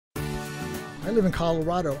I live in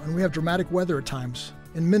Colorado, and we have dramatic weather at times.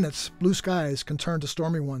 In minutes, blue skies can turn to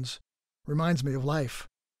stormy ones. Reminds me of life.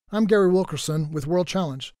 I'm Gary Wilkerson with World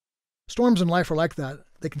Challenge. Storms in life are like that.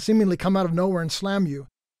 They can seemingly come out of nowhere and slam you.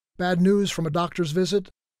 Bad news from a doctor's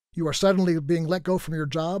visit. You are suddenly being let go from your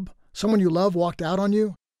job. Someone you love walked out on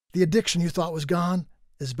you. The addiction you thought was gone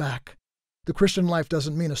is back. The Christian life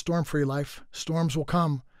doesn't mean a storm-free life. Storms will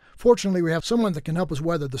come. Fortunately, we have someone that can help us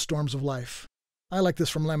weather the storms of life. I like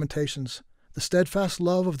this from Lamentations. The steadfast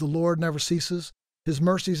love of the Lord never ceases. His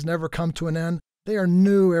mercies never come to an end. They are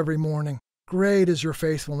new every morning. Great is your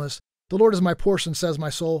faithfulness. The Lord is my portion, says my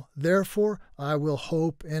soul. Therefore, I will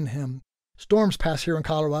hope in him. Storms pass here in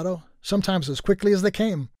Colorado, sometimes as quickly as they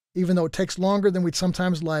came. Even though it takes longer than we'd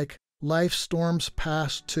sometimes like, life's storms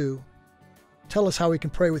pass too. Tell us how we can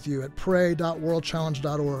pray with you at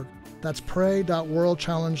pray.worldchallenge.org. That's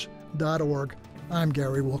pray.worldchallenge.org. I'm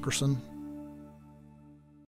Gary Wilkerson.